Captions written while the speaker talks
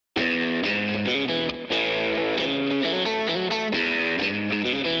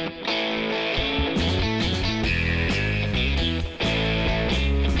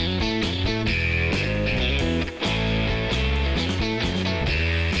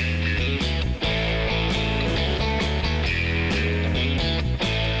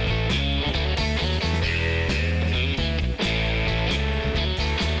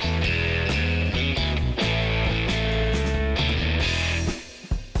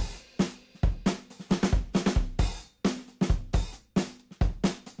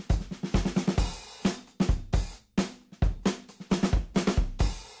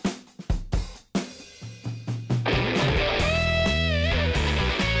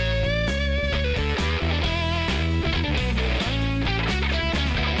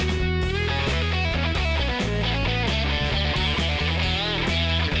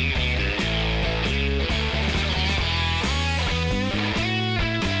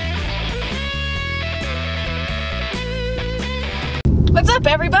up,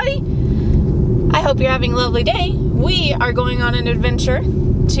 everybody? I hope you're having a lovely day. We are going on an adventure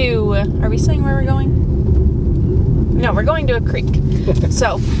to, are we saying where we're going? No, we're going to a creek.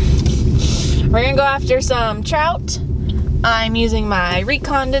 So, we're going to go after some trout. I'm using my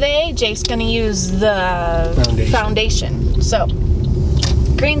Recon today. Jake's going to use the foundation. So,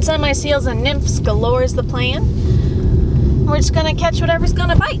 green semi-seals and nymphs galore is the plan. We're just going to catch whatever's going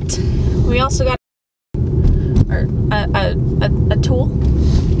to bite. We also got a tool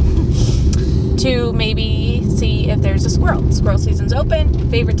to maybe see if there's a squirrel. Squirrel season's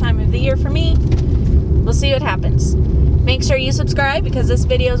open. Favorite time of the year for me. We'll see what happens. Make sure you subscribe because this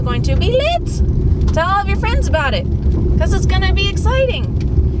video is going to be lit. Tell all of your friends about it because it's going to be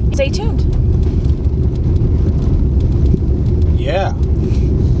exciting. Stay tuned. Yeah.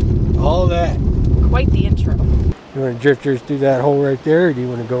 All that. Quite the intro. You want to drift yours through that hole right there, or do you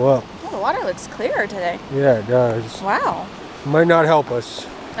want to go up? Oh, the water looks clearer today. Yeah, it does. Wow. Might not help us.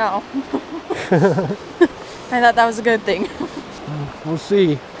 Oh. I thought that was a good thing. We'll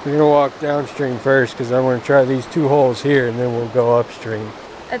see. We're going to walk downstream first because I want to try these two holes here, and then we'll go upstream.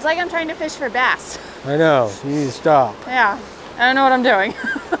 It's like I'm trying to fish for bass. I know. You need to stop. Yeah. I don't know what I'm doing.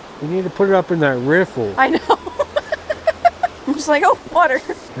 You need to put it up in that riffle. I know. I'm just like, oh, water.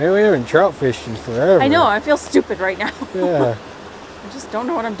 Hey, we haven't trout fished in forever. I know. I feel stupid right now. Yeah. I just don't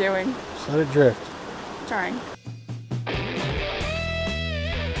know what I'm doing. Just let it drift. I'm trying.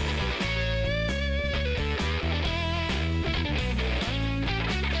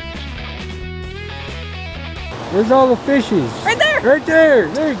 Where's all the fishies? Right there. Right there.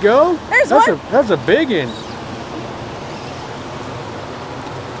 There you go. There's one. one. That's a big one.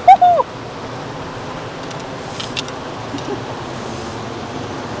 Woohoo!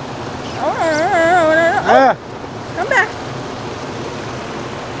 Ah. Come back.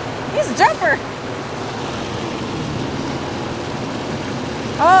 He's a jumper.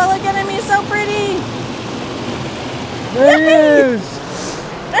 Oh, look at him. He's so pretty. There he is.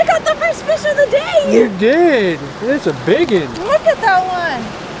 I got the first fish of the day. You did. It's a big one. Look at that one.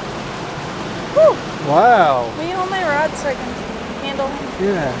 Whew. Wow. Will you hold my rod so I can handle him?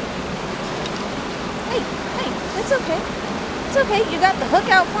 Yeah. Hey, it's okay. It's okay. You got the hook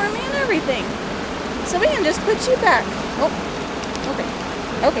out for me and everything. So we can just put you back. Oh, okay.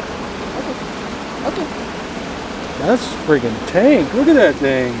 That's a freaking tank. Look at that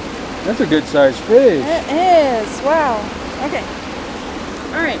thing. That's a good sized fish. It is. Wow. Okay.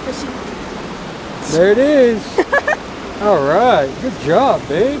 All right, fishy. There it is. All right. Good job,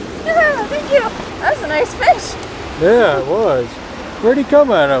 babe. Yeah, thank you. That was a nice fish. Yeah, it was. Where'd he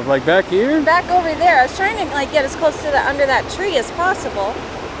come out of? Like back here? Back over there. I was trying to like get as close to the under that tree as possible.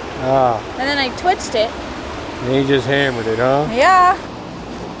 Ah. And then I twitched it. And he just hammered it, huh? Yeah.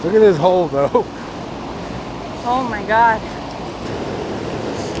 Look at this hole, though. Oh my God.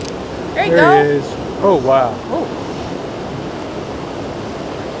 There you go. There he is. Oh, wow. Oh.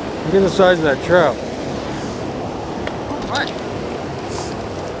 Look at the size of that trout. What?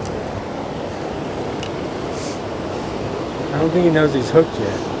 I don't think he knows he's hooked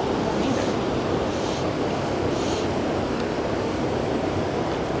yet.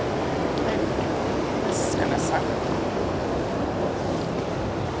 This is gonna suck.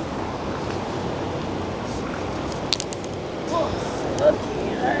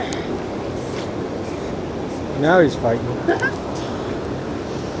 Okay. Now he's fighting.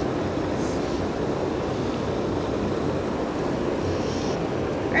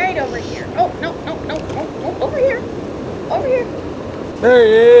 Right over here. Oh, no, over here. Over here. There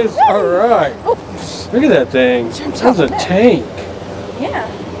he is. Yay. All right. Oh. Look at that thing. That's a tank. Yeah.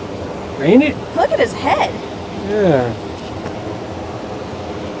 Ain't it? Look at his head. Yeah.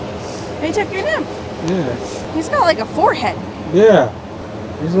 He took your nymph. Yeah. He's got like a forehead. Yeah.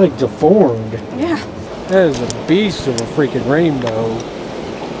 He's like deformed. Yeah. That is a beast of a freaking rainbow.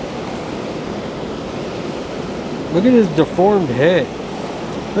 Look at his deformed head.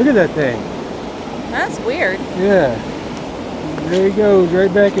 Look at that thing. That's weird. Yeah. There he goes,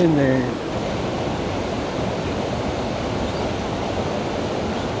 right back in there.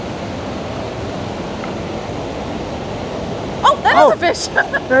 Oh, that is a fish.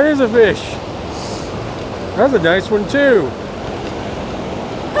 That is a fish. That's a nice one too.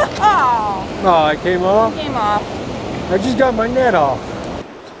 Oh. Oh, it came off? It came off. I just got my net off.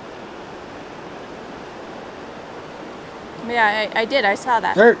 Yeah, I did. I saw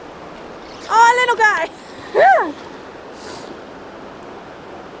that. There. Oh, little guy.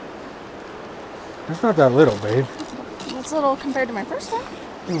 That's not that little, babe. That's little compared to my first one.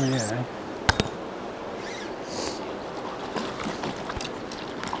 Oh, yeah.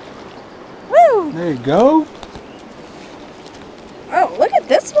 Woo! There you go. Oh, look at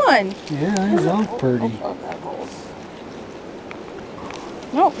one. Yeah, he's all pretty.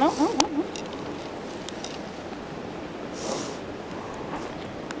 No, no, no, no, no.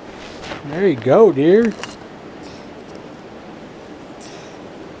 There you go, dear.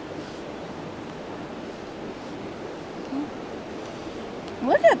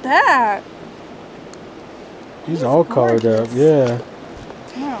 Look at that. He's all colored up, yeah.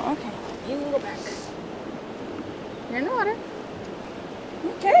 Oh, okay. You can go back. You're in the water.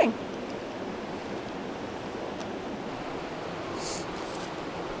 Okay.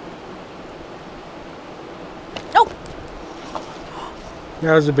 Oh!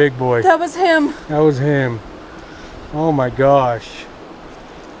 That was a big boy. That was him. That was him. Oh my gosh.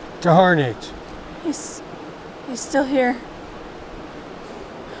 Darn it. He's still here.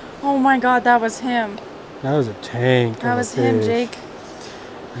 Oh my God, that was him. That was a tank. That was him, fish. Jake.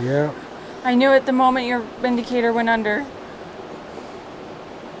 Yeah. I knew it the moment your indicator went under.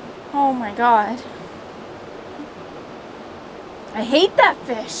 Oh my God. I hate that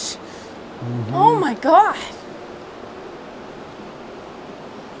fish. Oh my God.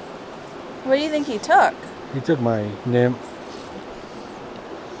 What do you think he took? He took my nymph.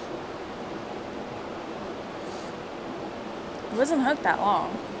 He wasn't hooked that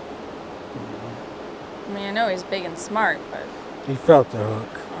long. I mean, I know he's big and smart, but... He felt the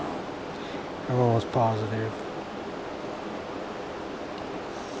hook. Oh. I'm almost positive.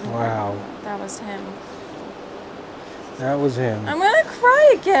 Wow. That was him. That was him. I'm gonna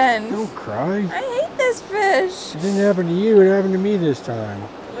cry again. Don't cry. I hate this fish. It didn't happen to you. It happened to me this time.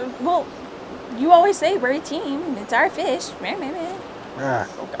 Well, you always say we're a team. It's our fish. Meh, meh, meh. Ah.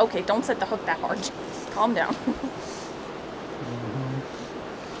 Okay, don't set the hook that hard. Calm down.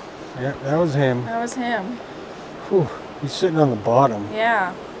 Yeah, that was him. That was him. Whew. He's sitting on the bottom.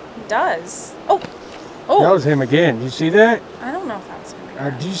 Yeah, he does. Oh! Oh! That was him again. Did you see that? I don't know if that was him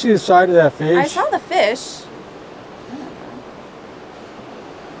again. Did you see the side of that fish? I saw the fish.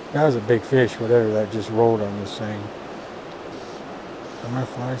 That was a big fish, whatever that just rolled on this thing. Are my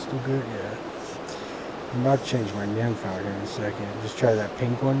flies still good? Yeah. I'm about to change my nymph out here in a second. Just try that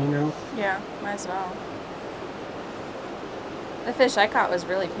pink one, you know? Yeah, might as well. The fish I caught was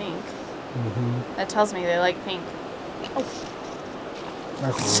really pink. Mm-hmm. That tells me they like pink. Oh.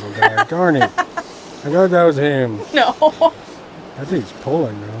 That's a little guy. Darn it. I thought that was him. No. I think he's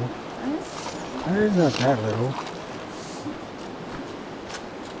pulling, though. He's not that little.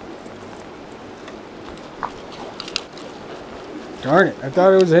 Darn it. I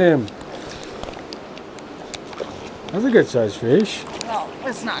thought it was him. That's a good sized fish. Well,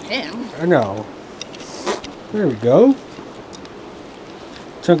 it's not him. I know. There we go.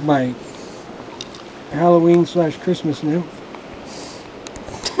 Took my Halloween/Christmas nymph.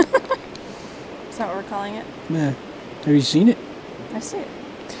 Is that what we're calling it? Yeah. Have you seen it? I see it.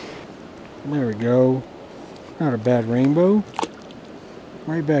 There we go. Not a bad rainbow.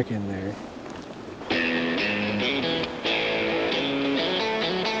 Right back in there.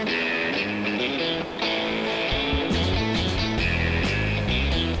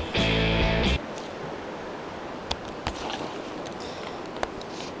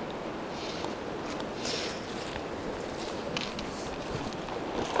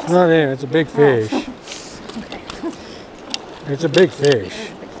 It's not him, it's a big fish. Oh. Okay. It's a big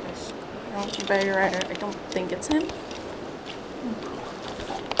fish. Oh, you better be right. I don't think it's him.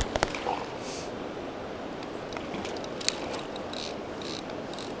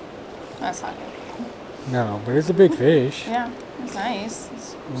 That's not him. No, but it's a big fish. Yeah, it's nice.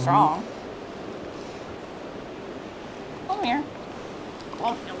 It's strong. Come here.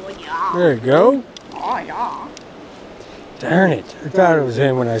 Oh, yeah. There you go. Oh, yeah. Darn it. I thought it was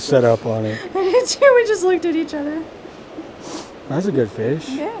him when I set up on it. I did too. We just looked at each other. That's a good fish.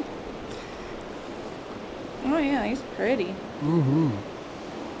 Yeah. Oh, yeah, he's pretty. Mm-hmm.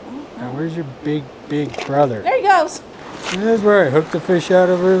 Now, where's your big, big brother? There he goes. That's where I hooked the fish out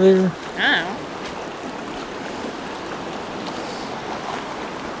of earlier. Oh.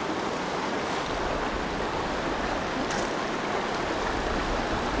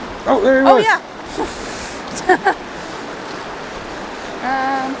 Oh, there he Oh, was. yeah.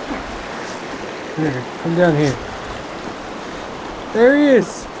 Here. Here, come down here. There he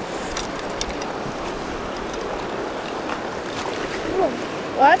is.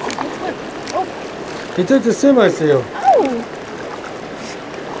 What? Oh. He took the semi-seal. Oh.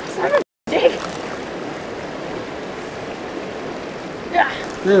 Son of a dick. Yeah.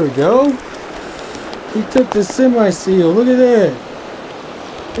 There we go. He took the semi-seal. Look at that.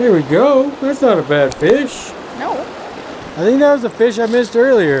 There we go. That's not a bad fish. No. I think that was a fish I missed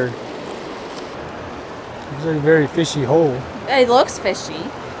earlier. It's a very fishy hole. It looks fishy.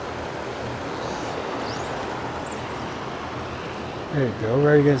 There you go,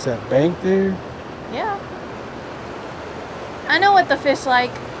 right against that bank there. Yeah. I know what the fish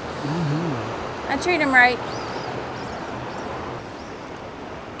like. I treat them right.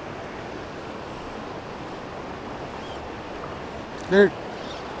 There.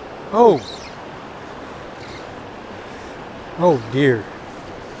 Oh. Oh dear.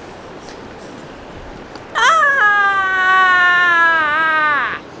 Ah!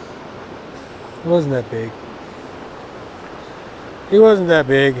 It wasn't that big. He wasn't that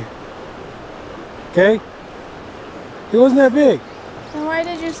big. Okay? He wasn't that big. Then why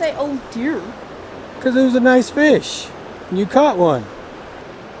did you say, oh dear? Because it was a nice fish. And you caught one.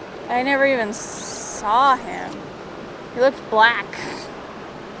 I never even saw him. He looked black.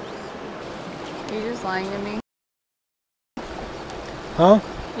 Are you just lying to me? Huh?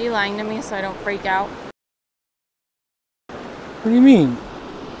 Are you lying to me so I don't freak out? What do you mean?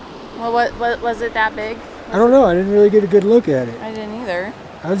 Well, what was it that big? I don't know. I didn't really get a good look at it. I didn't either.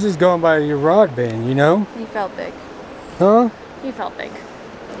 I was just going by your rod bend, you know? He felt big. Huh? He felt big.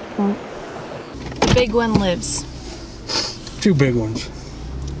 The big one lives. 2 big ones.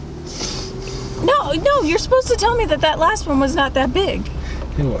 No, you're supposed to tell me that that last one was not that big.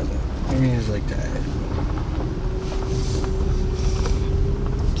 It wasn't. I mean, it was like that.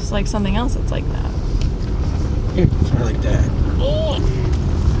 Just like something else that's like that. It's not like that.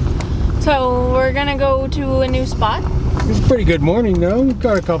 So we're gonna go to a new spot. It was a pretty good morning, though. We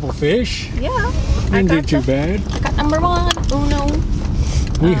got a couple fish. Yeah. Didn't do too bad. I got number 1. Uno.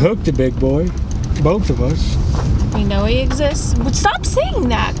 We hooked the big boy. Both of us. We know he exists. But stop saying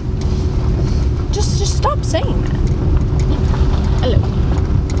that. Just stop saying that. Hello.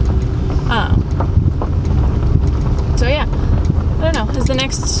 So yeah. I don't know. Is the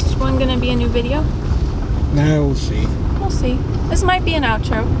next one gonna be a new video? Now we'll see. We'll see. This might be an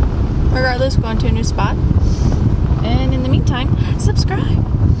outro. Regardless, going to a new spot. And in the meantime, subscribe.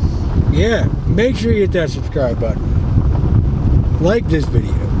 Yeah, make sure you hit that subscribe button. Like this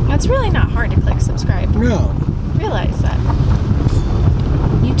video. It's really not hard to click subscribe. No. Realize that.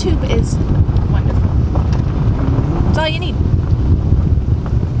 YouTube is wonderful. That's all you need.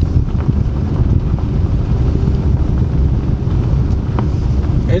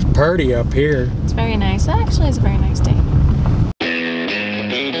 It's pretty up here. It's very nice. Actually, it's a very nice day.